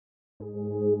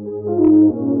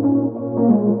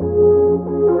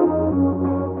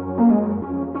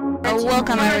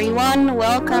welcome everyone.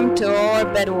 Welcome to our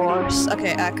Bedwars.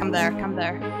 Okay, come there.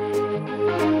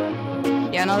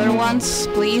 Yeah, another ones,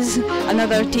 please.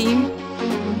 Another team.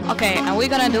 Okay, and we're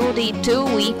gonna do the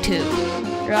 2v2,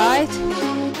 right?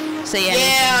 So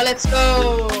yeah, let's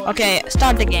go. Okay,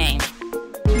 start the game.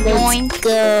 Let's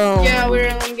go. Yeah, we're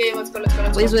in one game. Let's go.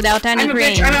 Please, without any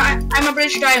green. I'm a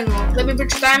bridge dynamo. Let me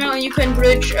bridge dynamo, and you can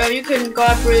bridge. You can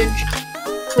god bridge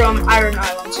from Iron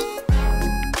Island.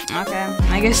 Okay,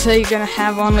 I guess you're gonna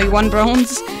have only one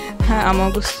bronze.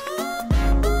 Among Us.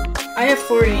 I have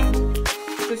 14,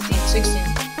 15, 16, 17.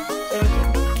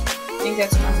 I think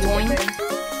that's enough.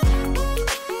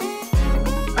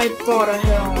 I bought a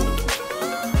helm.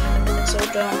 That's so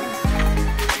dumb.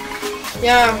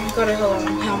 Yeah, I got a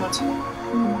helmet. I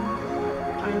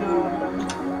know, I'm dumb.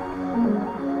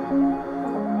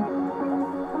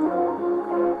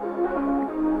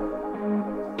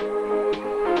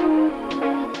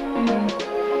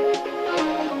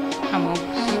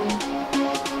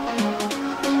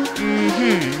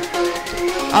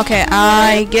 Okay,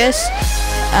 I guess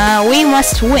we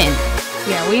must win.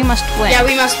 Yeah, we must win. Yeah,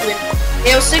 we must win.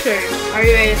 Yo, Sticker, are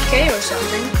you AFK or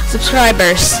something?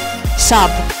 Subscribers, sub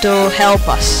to help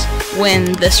us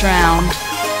win this round.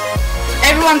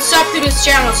 Everyone sub to this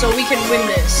channel so we can win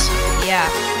this. Yeah.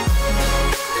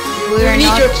 We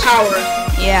need your power.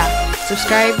 Yeah.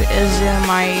 Subscribe is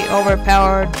my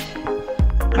overpowered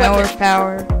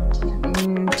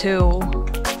tool.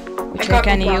 Which I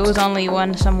can use only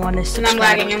when someone is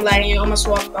subscribed. And I'm lagging, you almost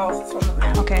walked off from the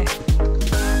map. Okay.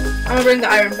 I'm gonna bring the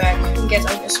iron back and get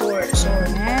like a sword.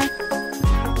 Yeah.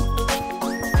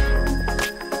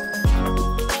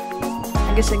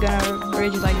 I guess I'm gonna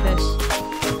bridge like this.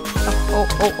 Oh.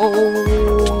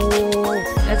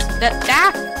 That's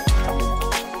that.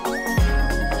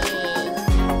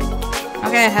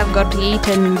 Okay, I have got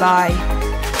eaten by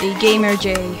the Gamer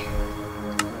J.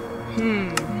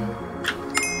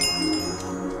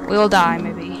 We'll die,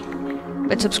 maybe.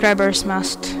 But subscribers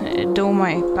must do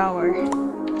my power.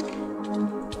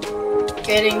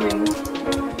 Getting him.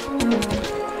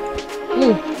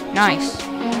 Ooh, nice.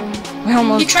 We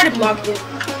almost... You tried to block it.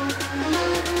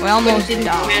 We almost didn't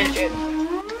died. manage it.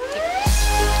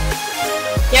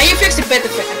 Yeah, you fixed the bed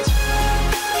effect.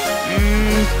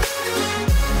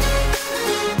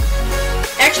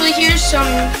 Actually, here's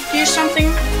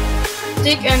something.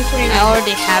 Dig and put it in. I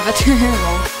already have it.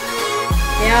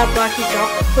 Yeah, but he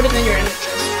dropped it. Put it in your inner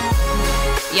chest.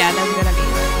 Yeah, that's gonna be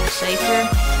safer.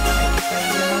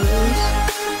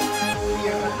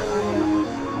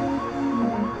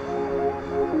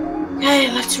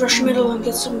 Hey, let's rush middle and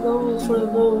get some gold for the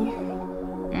bow.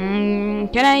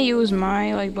 Can I use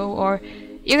my bow, or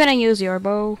you're gonna use your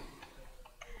bow?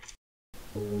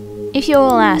 If you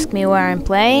will ask me where I'm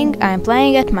playing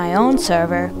at my own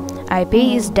server. IP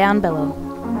is down below.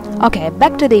 Okay,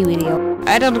 back to the video.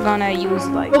 I don't gonna use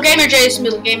Oh, Gamer J is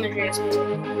middle.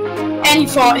 And he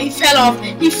fell off.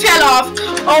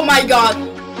 Oh my god.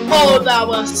 Oh, that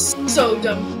was so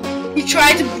dumb. He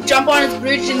tried to jump on his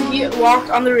bridge and he walked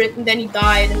under it and then he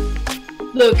died.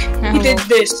 Look, he did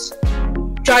this.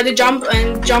 Tried to jump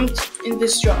and jumped in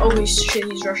this drop. Oh shit,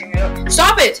 he's rushing it.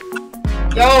 Stop it!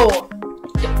 Yo!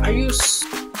 Are you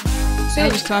I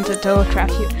just wanted to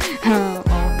trap you.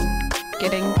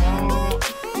 Kidding.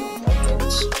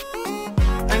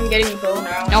 I'm getting a bow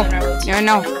now.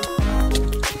 No.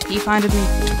 He found me.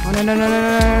 Oh,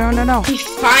 no. He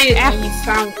found me.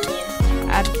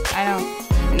 I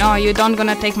don't. No, you don't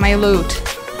gonna take my loot.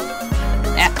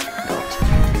 Yeah.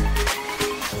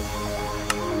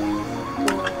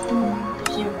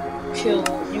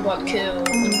 You got killed.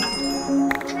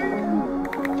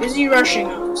 Is he rushing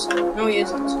us? No, he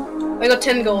isn't. I got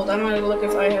 10 gold. I'm gonna look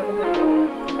if I have a good gold.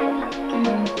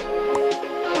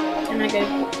 Can I get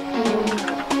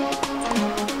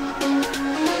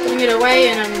putting it away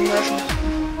and I'm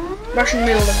rushing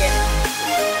middle again.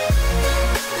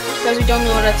 Because we don't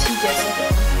know that he gets it.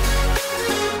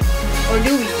 Or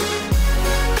do we?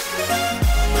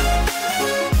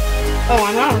 Oh,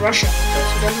 I'm not rushing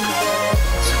because he doesn't have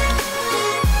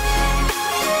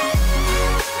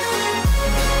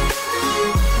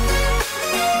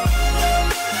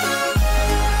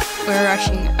We're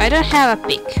rushing. I don't have a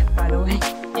pick, by the way.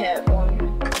 Yeah, one.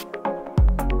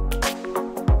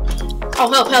 Oh,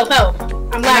 help!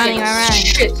 I'm lagging.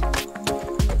 Shit.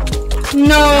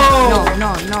 No!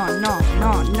 No.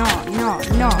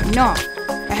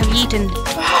 I have eaten.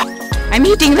 I'm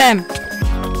eating them.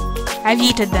 I've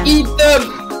eaten them. Eat them.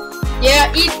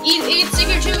 Yeah, eat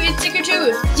Sticker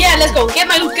too. Yeah, let's go. Get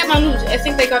my loot. I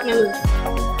think they got my loot.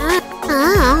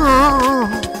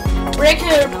 Break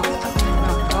her.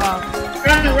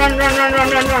 Run. Run.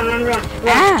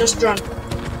 Ah. Just run.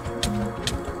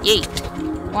 Yeet.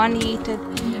 One yeeted.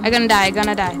 I'm gonna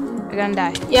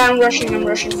die. Yeah, I'm rushing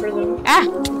for them. Ah!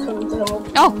 I'm coming to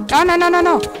help. No.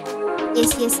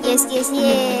 Yes.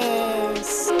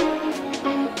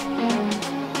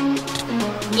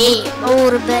 Yeah,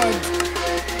 over bed.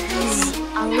 Easy.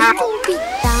 A little bit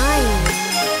time.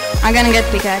 I'm gonna get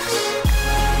pickaxe.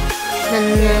 No.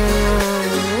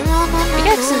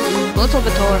 Pickaxe is a little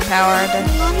bit overpowered.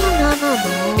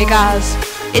 No. Because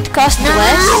it costs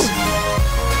less.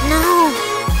 No.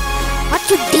 What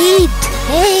you did?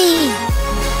 Hey.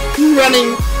 I'm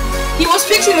running. He was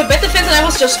fixing the bed defense and I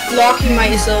was just blocking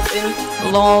myself in.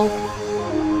 Lol.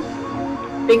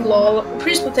 Big lol.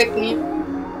 Please protect me.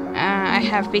 I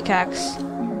have pickaxe.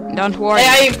 Don't worry.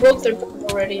 Hey, I broke their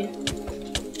boat already.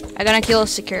 I'm gonna kill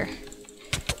Secure.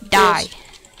 Die.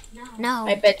 No.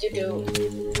 I bet you do.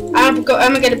 I'm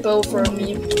gonna get a bow for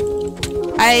me.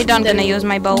 I don't gonna use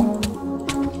my bow.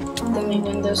 Then we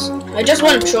win this. I just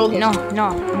want to troll him. No.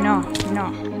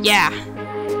 Yeah.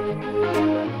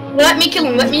 Let me kill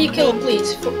him,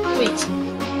 please. Please.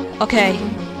 Okay.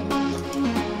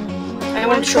 I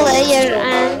want to troll him. Player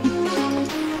and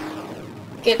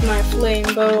Get my flame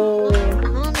bow. no.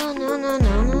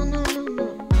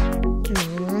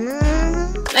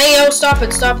 Hey, yo, stop it,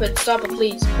 please,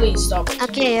 stop it.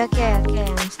 Okay,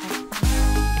 I'm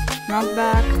stuck. Knock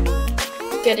back.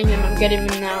 I'm getting him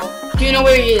now. Do you know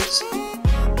where he is?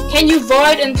 Can you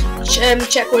void and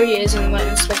check where he is in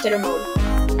spectator mode?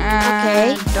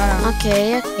 Okay. Don't know.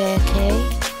 Okay.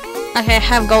 Okay, I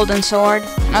have golden sword.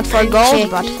 Not for I'm gold, checking.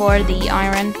 but for the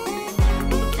iron.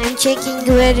 I'm checking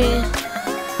where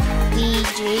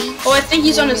DJ. Oh, I think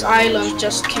he's on his island,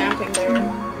 just camping there.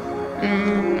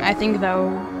 I think though.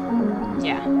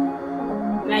 Yeah.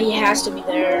 Now he has to be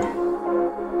there.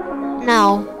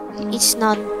 No, it's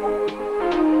not.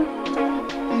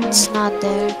 It's not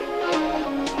there.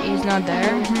 He's not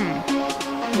there.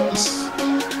 Yes.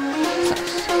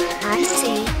 I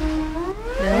see.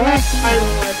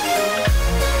 Island right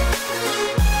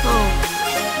Oh,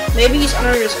 there. Maybe he's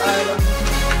under his island.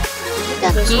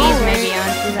 that's He is maybe on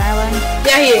his island.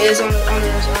 Yeah, he is under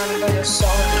his island. I just saw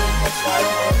him at 5.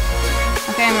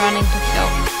 Okay, I'm running to go.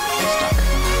 I'm stuck.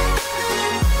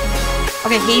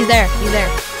 Okay, he's there. he's there.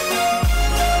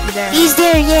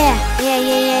 Yeah.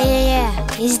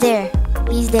 He's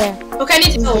there. Okay, I need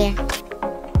to He's go. there.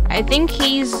 I think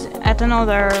he's at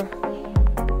another.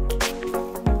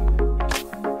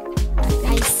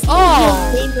 I see Oh. your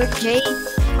neighbor Jay.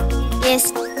 Yes,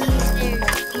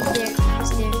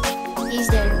 he's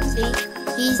there. See,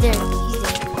 he's there.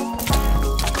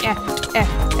 Yeah.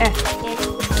 Yes.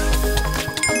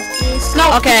 No,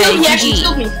 Okay, he actually GG.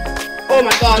 killed me. Oh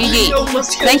my god, he GG.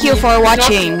 almost killed Thank you me. for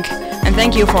watching, and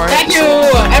thank you for. Thank you!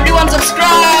 Everyone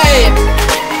subscribe!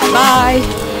 Bye.